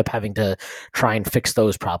you end up having to try and fix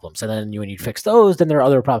those problems. And then when you fix those, then there are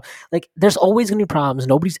other problems. Like, there's always going to be problems.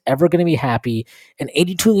 Nobody's ever going to be happy. An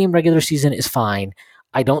 82-game regular season is fine.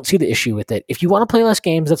 I don't see the issue with it. If you want to play less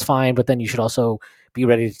games, that's fine, but then you should also be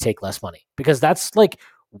ready to take less money, because that's like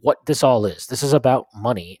what this all is. This is about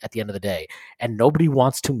money at the end of the day, and nobody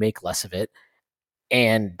wants to make less of it.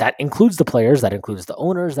 And that includes the players, that includes the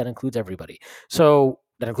owners, that includes everybody. So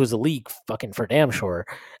that includes the league, fucking for damn sure.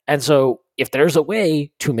 And so if there's a way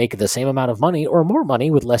to make the same amount of money or more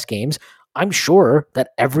money with less games, I'm sure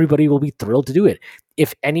that everybody will be thrilled to do it.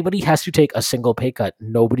 If anybody has to take a single pay cut,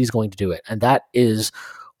 nobody's going to do it. And that is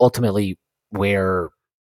ultimately where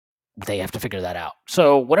they have to figure that out.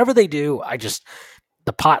 So whatever they do,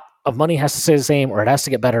 the pot of money has to stay the same, or it has to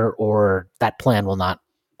get better, or that plan will not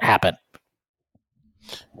happen.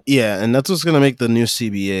 Yeah, and that's what's going to make the new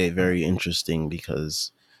CBA very interesting,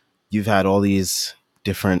 because you've had all these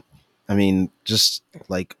different, just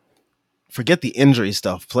like, forget the injury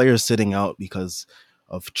stuff, players sitting out because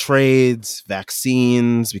of trades,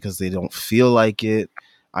 vaccines, because they don't feel like it.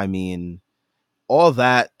 All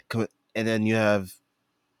that. And then you have,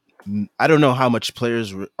 I don't know how much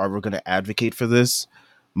players are going to advocate for this,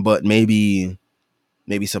 but maybe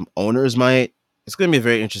some owners might. It's going to be a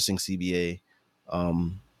very interesting CBA.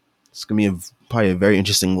 It's going to be probably a very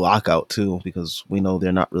interesting lockout too, because we know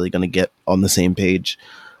they're not really going to get on the same page.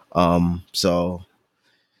 So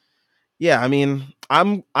yeah, I'm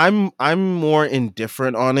more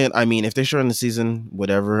indifferent on it. If they're shorting the season,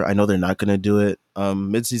 whatever. I know they're not going to do it.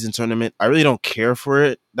 Mid-season tournament, I really don't care for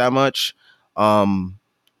it that much. For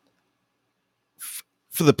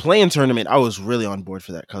the play-in tournament, I was really on board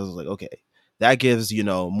for that, because I was like, okay, that gives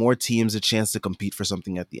more teams a chance to compete for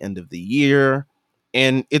something at the end of the year.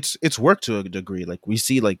 And it's worked to a degree. Like, we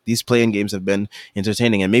see, like, these play-in games have been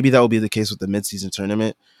entertaining, and maybe that will be the case with the mid-season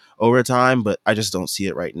tournament over time, but I just don't see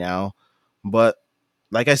it right now. But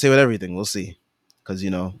like I say with everything, we'll see, because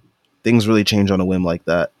things really change on a whim like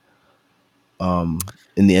that in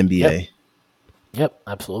the NBA. Yep,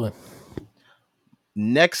 absolutely.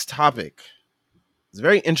 Next topic. It's a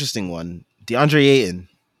very interesting one. DeAndre Ayton.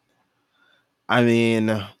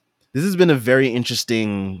 This has been a very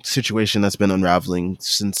interesting situation that's been unraveling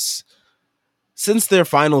since since their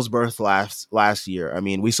finals berth last year. I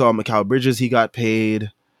mean, we saw Mikal Bridges, he got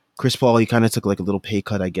paid. Chris Paul, he kind of took like a little pay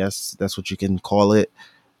cut, I guess that's what you can call it.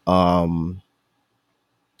 Um,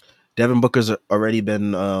 Devin Booker's already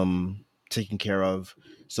been taken care of.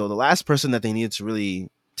 So the last person that they needed to really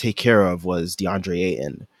take care of was DeAndre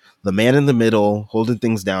Ayton, the man in the middle, holding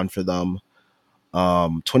things down for them.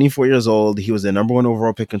 24 years old. He was the number one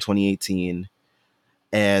overall pick in 2018.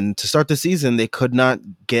 And to start the season, they could not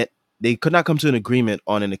come to an agreement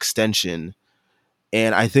on an extension.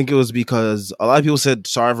 And I think it was because a lot of people said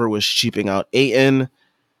Sarver was cheaping out Ayton.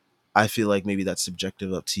 I feel like maybe that's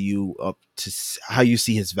subjective, up to you, up to how you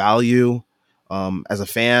see his value as a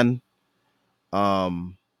fan.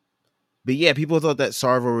 Um, but yeah, people thought that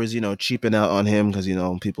Sarver was, cheaping out on him because,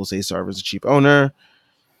 people say Sarver's a cheap owner.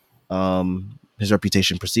 His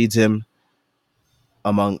reputation precedes him,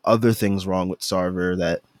 among other things wrong with Sarver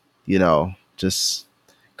that, just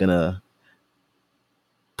gonna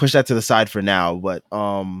push that to the side for now. But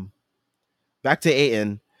back to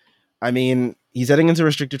Ayton. I mean, he's heading into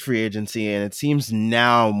restricted free agency, and it seems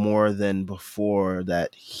now more than before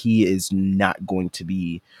that he is not going to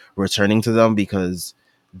be returning to them because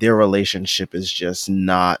their relationship is just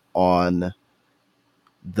not on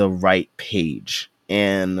the right page.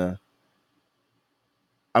 And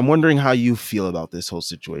I'm wondering how you feel about this whole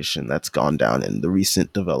situation that's gone down in the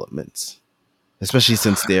recent developments, especially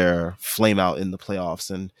since they're flame out in the playoffs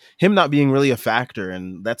and him not being really a factor.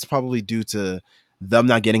 And that's probably due to them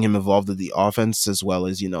not getting him involved in the offense, as well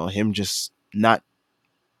as, him just not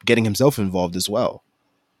getting himself involved as well.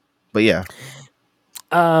 But yeah.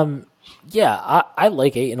 Yeah, I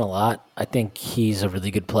like Ayton a lot. I think he's a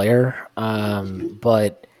really good player.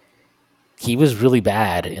 But he was really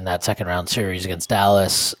bad in that second round series against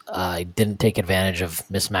Dallas. He didn't take advantage of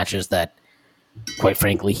mismatches that, quite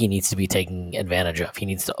frankly, he needs to be taking advantage of. He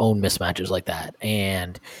needs to own mismatches like that.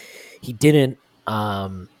 And he didn't.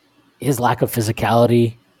 His lack of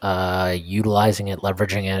physicality, utilizing it,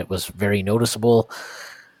 leveraging it, was very noticeable.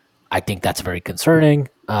 I think that's very concerning.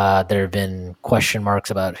 There have been question marks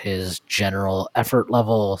about his general effort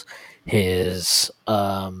levels, his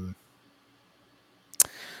I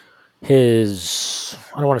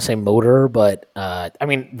don't want to say motor, but I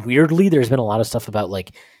mean, weirdly, there's been a lot of stuff about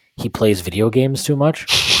like he plays video games too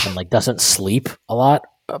much and like doesn't sleep a lot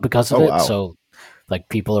because of it. Wow. So like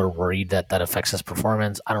people are worried that that affects his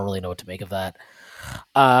performance. I don't really know what to make of that.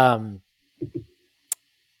 I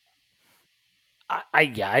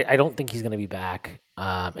don't think he's going to be back.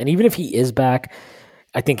 And even if he is back,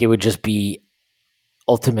 I think it would just be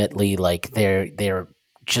ultimately like they're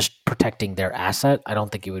just protecting their asset. I don't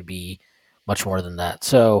think it would be much more than that.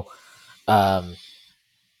 So, I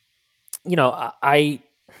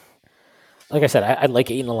like I said, I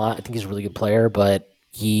like Ayton a lot. I think he's a really good player, but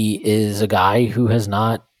he is a guy who has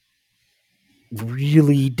not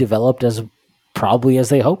really developed as probably as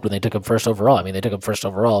they hoped when they took him first overall. I mean, they took him first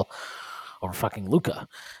overall over fucking Luka,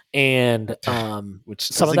 and which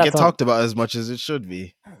doesn't get talked about as much as it should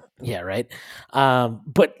be. Yeah, right.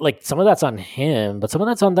 But like some of that's on him, but some of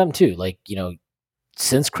that's on them too. Like,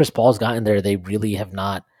 since Chris Paul's gotten there, they really have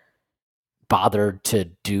not bothered to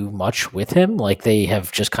do much with him. Like they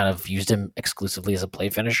have just kind of used him exclusively as a play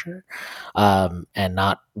finisher, and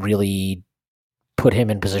not really put him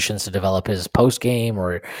in positions to develop his post game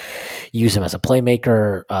or use him as a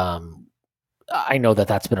playmaker. I know that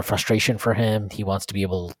that's been a frustration for him. He wants to be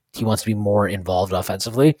more involved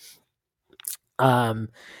offensively. Will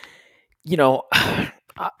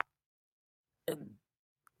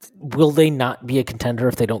they not be a contender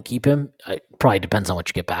if they don't keep him? It probably depends on what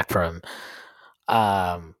you get back from him.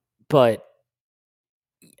 But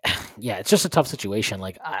yeah, it's just a tough situation.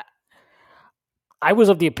 Like I was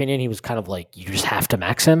of the opinion he was kind of like, you just have to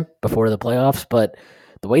max him before the playoffs. But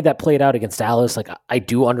the way that played out against Dallas, like I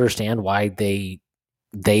do understand why they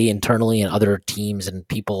internally and other teams and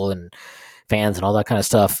people and fans and all that kind of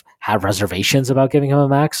stuff have reservations about giving him a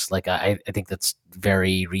max. Like I think that's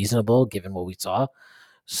very reasonable given what we saw.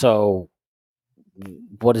 So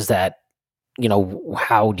what is that?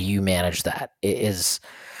 How do you manage that? It's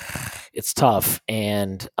tough.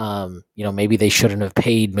 And, maybe they shouldn't have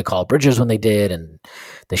paid Mikal Bridges when they did, and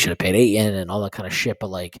they should have paid Ayton and all that kind of shit.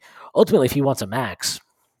 But like, ultimately, if he wants a max,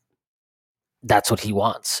 that's what he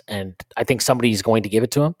wants. And I think somebody's going to give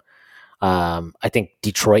it to him. I think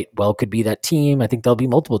Detroit could be that team. I think there'll be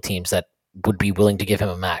multiple teams that would be willing to give him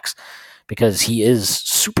a max because he is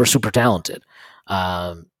super, super talented.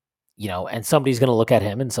 And somebody's going to look at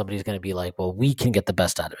him and somebody's going to be like, well, we can get the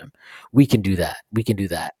best out of him. We can do that.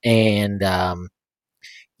 And,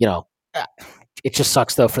 it just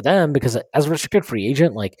sucks though for them because as a restricted free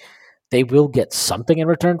agent, like they will get something in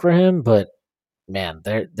return for him, but man,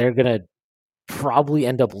 they're gonna probably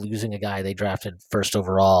end up losing a guy they drafted first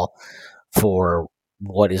overall for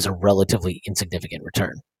what is a relatively insignificant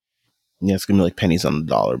return. Yeah, it's gonna be like pennies on the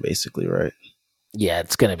dollar, basically, right? Yeah,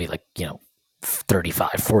 it's gonna be like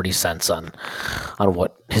 35, 40 cents on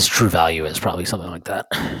what his true value is, probably something like that.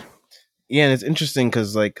 Yeah, and it's interesting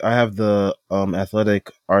because like I have the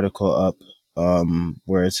athletic article up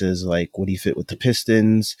where it says like would he fit with the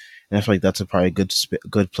Pistons, and I feel like that's a probably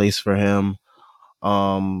good place for him.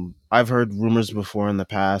 I've heard rumors before in the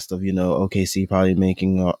past of OKC probably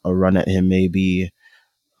making a run at him, maybe,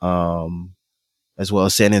 um, as well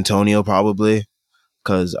as San Antonio probably,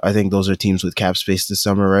 because I think those are teams with cap space this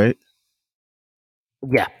summer, right?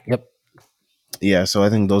 Yeah. Yep. Yeah, so I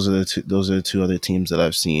think those are the two other teams that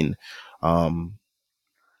I've seen, um,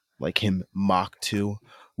 like him mock to.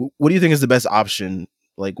 What do you think is the best option?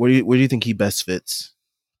 Like, where do you think he best fits?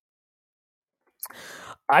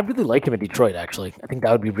 I really like him in Detroit. Actually, I think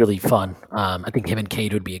that would be really fun. I think him and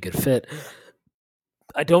Cade would be a good fit.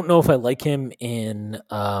 I don't know if I like him in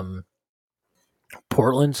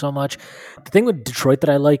Portland so much. The thing with Detroit that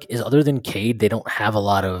I like is, other than Cade, they don't have a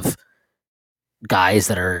lot of guys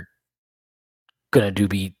that are gonna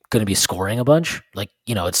be scoring a bunch. Like,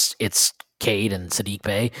 it's Cade and Sadiq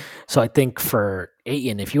Bey. So I think for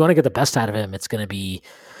Ayton, if you want to get the best out of him, it's gonna be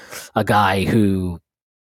a guy who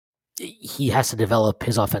he has to develop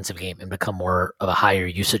his offensive game and become more of a higher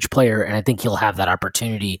usage player. And I think he'll have that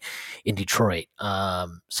opportunity in Detroit.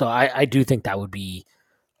 So I do think that would be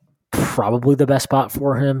probably the best spot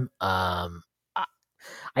for him.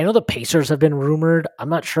 I know the Pacers have been rumored. I'm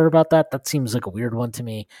not sure about that. That seems like a weird one to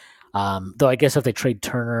me. Though I guess if they trade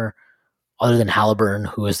Turner, other than Halliburton,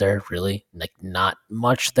 who is there really? Like, not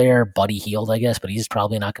much there. Buddy Hield, I guess, but he's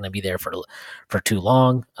probably not going to be there for too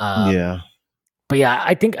long. Yeah, But yeah,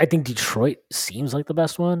 I think Detroit seems like the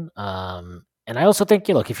best one. And I also think,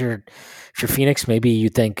 look, if you're Phoenix, maybe you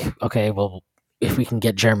think, okay, well, if we can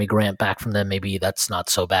get Jeremy Grant back from them, maybe that's not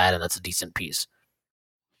so bad and that's a decent piece.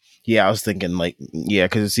 yeah. I was thinking like yeah,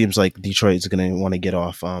 because it seems like Detroit is gonna want to get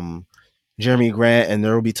off Jeremy Grant, and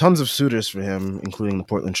there will be tons of suitors for him, including the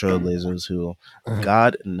Portland Trailblazers, who Mhm.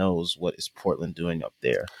 God knows what is Portland doing up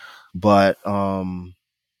there. But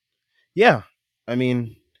yeah, I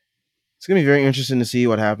mean, it's gonna be very interesting to see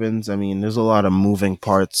what happens. I mean, there's a lot of moving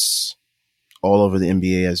parts all over the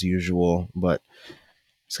NBA as usual, but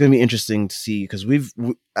it's gonna be interesting to see because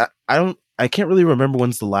I can't really remember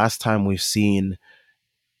when's the last time we've seen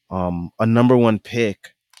a number one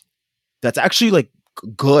pick that's actually like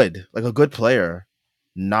good, like a good player,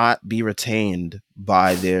 not be retained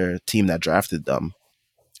by their team that drafted them.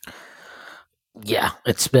 Yeah,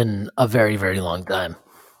 it's been a very, very long time.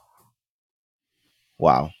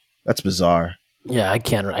 Wow, that's bizarre. Yeah, I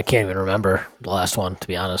can't even remember the last one, to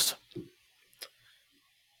be honest.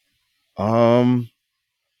 Um,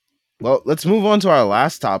 well, let's move on to our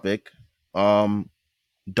last topic. Um,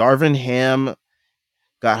 Darvin Ham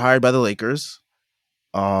got hired by the Lakers.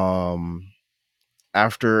 Um,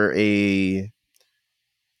 after a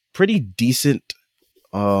pretty decent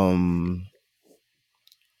um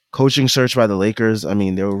coaching search by the Lakers. I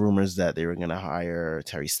mean, there were rumors that they were going to hire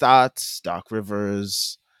Terry Stotts, Doc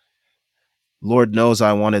Rivers. Lord knows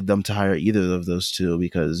I wanted them to hire either of those two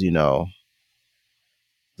because,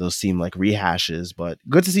 those seem like rehashes, but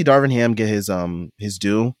good to see Darvin Ham get his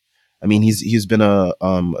due. I mean, he's been a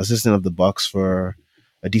assistant of the Bucks for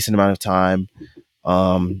a decent amount of time.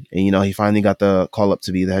 And he finally got the call up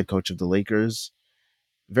to be the head coach of the Lakers.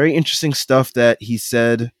 Very interesting stuff that he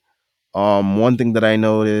said. One thing that I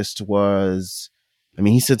noticed was, I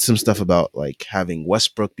mean, he said some stuff about like having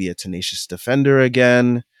Westbrook be a tenacious defender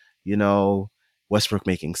again, you know, Westbrook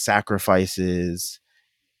making sacrifices,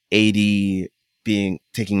 AD being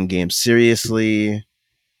taking games seriously,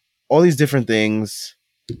 all these different things.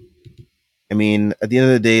 I mean, at the end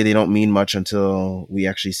of the day, they don't mean much until we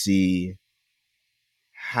actually see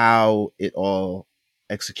how it all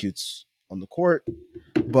executes on the court.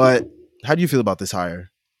 But how do you feel about this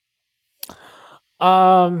hire?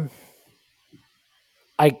 Um,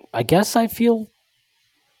 I guess I feel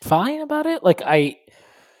fine about it. Like,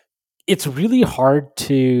 it's really hard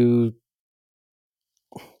to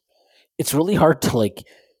like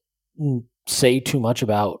say too much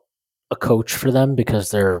about a coach for them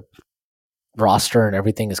because their roster and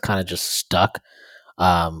everything is kind of just stuck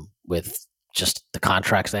with just the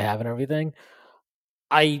contracts they have and everything.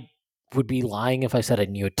 I would be lying if I said I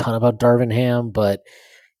knew a ton about Darvin Ham, but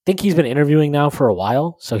I think he's been interviewing now for a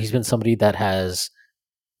while, so he's been somebody that has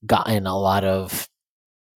gotten a lot of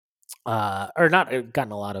or not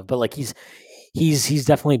gotten a lot of, but like he's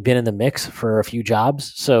definitely been in the mix for a few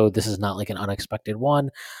jobs, so this is not like an unexpected one.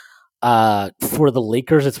 For the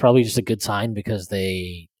Lakers, it's probably just a good sign because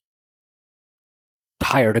they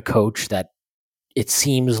hired a coach that it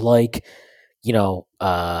seems like,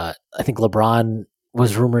 I think LeBron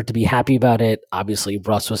was rumored to be happy about it. Obviously,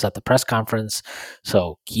 Russ was at the press conference,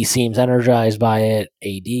 so he seems energized by it.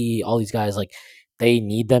 AD, all these guys, like, they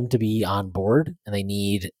need them to be on board and they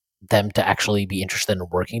need them to actually be interested in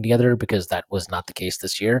working together because that was not the case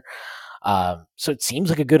this year. So it seems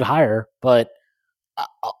like a good hire, but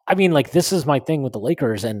I mean, like, this is my thing with the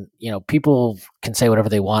Lakers, and people can say whatever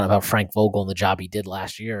they want about Frank Vogel and the job he did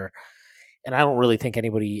last year, and I don't really think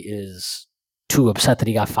anybody is too upset that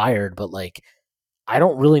he got fired. But like, I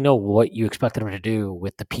don't really know what you expected him to do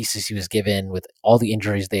with the pieces he was given, with all the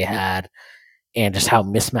injuries they had, and just how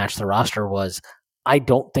mismatched the roster was. I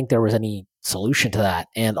don't think there was any solution to that,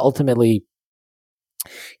 and ultimately,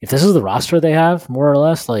 if this is the roster they have, more or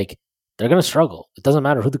less, like, they're going to struggle. It doesn't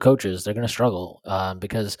matter who the coach is; they're going to struggle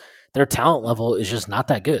because their talent level is just not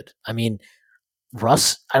that good. I mean,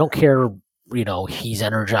 Russ, I don't care, he's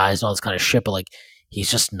energized and all this kind of shit, but like,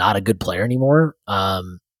 he's just not a good player anymore.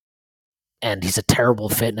 And he's a terrible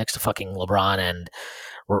fit next to fucking LeBron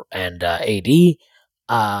and AD.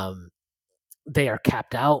 They are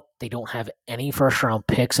capped out. They don't have any first round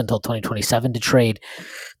picks until 2027 to trade.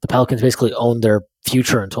 The Pelicans basically own their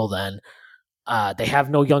future until then. They have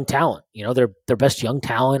no young talent. Their best young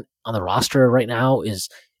talent on the roster right now is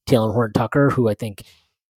Taylor Horton Tucker, who I think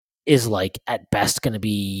is, like, at best going to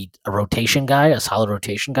be a rotation guy, a solid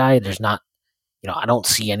rotation guy. There's not, I don't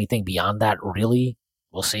see anything beyond that, really.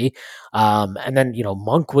 We'll see. And then,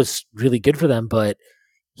 Monk was really good for them, but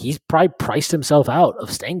he's probably priced himself out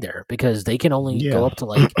of staying there because they can only go up to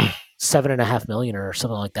like $7.5 million or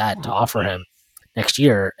something like that to offer him next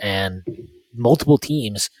year. And multiple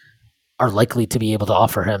teams are likely to be able to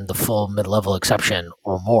offer him the full mid-level exception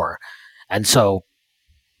or more. And so,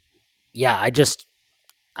 yeah, I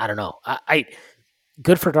don't know. I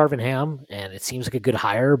good for Darvin Ham, and it seems like a good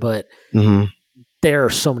hire, but there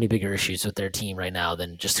are so many bigger issues with their team right now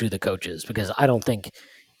than just through the coaches. Because I don't think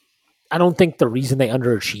the reason they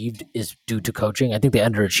underachieved is due to coaching. I think they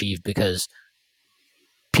underachieved because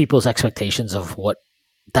people's expectations of what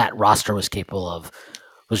that roster was capable of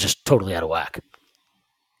was just totally out of whack.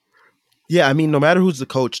 Yeah, I mean, no matter who's the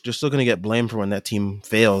coach, they're still going to get blamed for when that team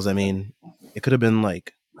fails. I mean, it could have been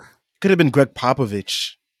Greg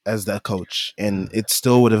Popovich as that coach, and it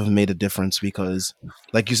still would have made a difference because,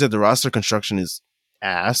 like you said, the roster construction is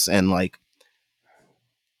ass, and like,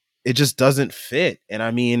 it just doesn't fit. And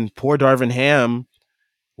I mean, poor Darvin Ham,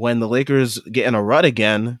 when the Lakers get in a rut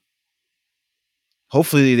again,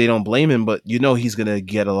 hopefully they don't blame him, but he's gonna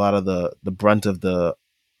get a lot of the brunt of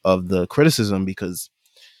the criticism because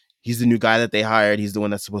he's the new guy that they hired. He's the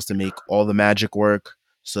one that's supposed to make all the magic work.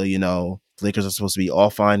 So, the Lakers are supposed to be all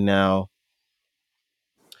fine now.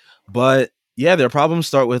 But yeah, their problems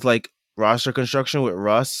start with like roster construction with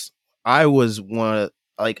Russ. I was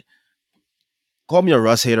call me a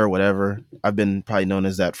Russ hater or whatever. I've been probably known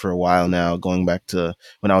as that for a while now, going back to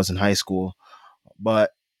when I was in high school.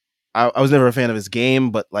 But I was never a fan of his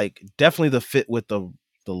game, but like definitely the fit with the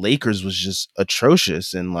Lakers was just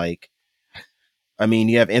atrocious. And like, I mean,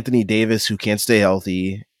 you have Anthony Davis who can't stay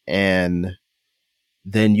healthy, and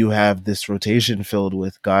then you have this rotation filled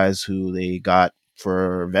with guys who they got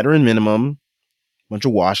for veteran minimum, bunch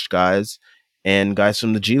of washed guys, and guys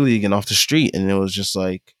from the G League and off the street. And it was just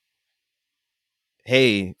like,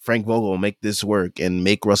 hey, Frank Vogel, make this work and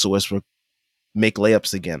make Russell Westbrook make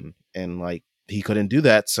layups again. And like, he couldn't do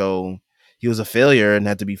that. So he was a failure and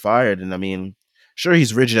had to be fired. And I mean, sure,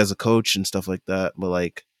 he's rigid as a coach and stuff like that, but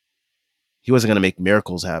like, he wasn't going to make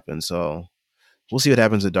miracles happen. So we'll see what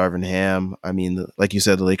happens with Darvin Ham. I mean, like you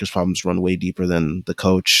said, the Lakers' problems run way deeper than the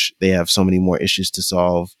coach. They have so many more issues to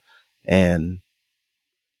solve. And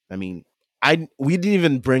I mean, we didn't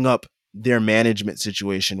even bring up their management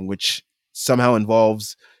situation, which somehow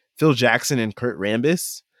involves Phil Jackson and Kurt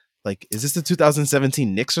Rambis. Like, is this the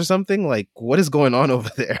 2017 Knicks or something? Like, what is going on over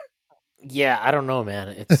there? Yeah, I don't know,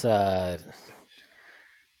 man.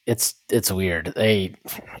 It's weird.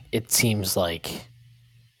 It seems like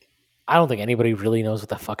I don't think anybody really knows what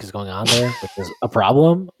the fuck is going on there, which is a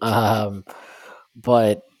problem.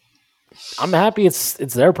 But I'm happy it's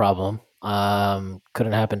their problem.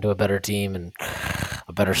 Couldn't happen to a better team and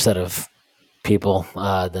a better set of people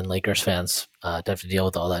than Lakers fans to have to deal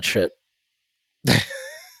with all that shit.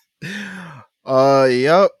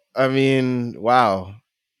 Yep. I mean, wow.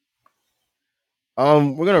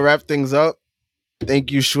 We're gonna wrap things up.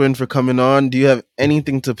 Thank you, Schwinn, for coming on. Do you have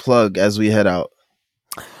anything to plug as we head out?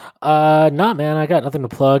 Nah, man, I got nothing to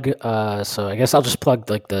plug. So I guess I'll just plug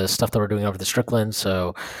like the stuff that we're doing over the Strickland.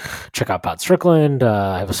 So check out Pod Strickland.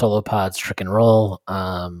 I have a solo pod, Strick and Roll,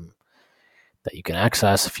 that you can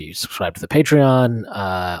access if you subscribe to the Patreon.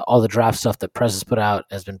 All the draft stuff that Prez has put out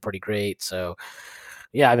has been pretty great. So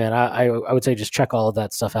yeah, man, I would say just check all of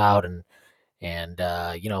that stuff out and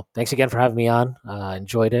thanks again for having me on.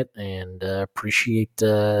 Enjoyed it and appreciate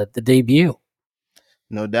the debut.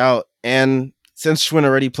 No doubt. And since Schwinn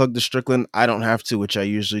already plugged the Strickland, I don't have to, which I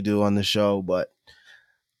usually do on the show, but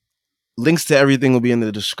links to everything will be in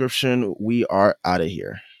the description. We are out of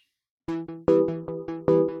here.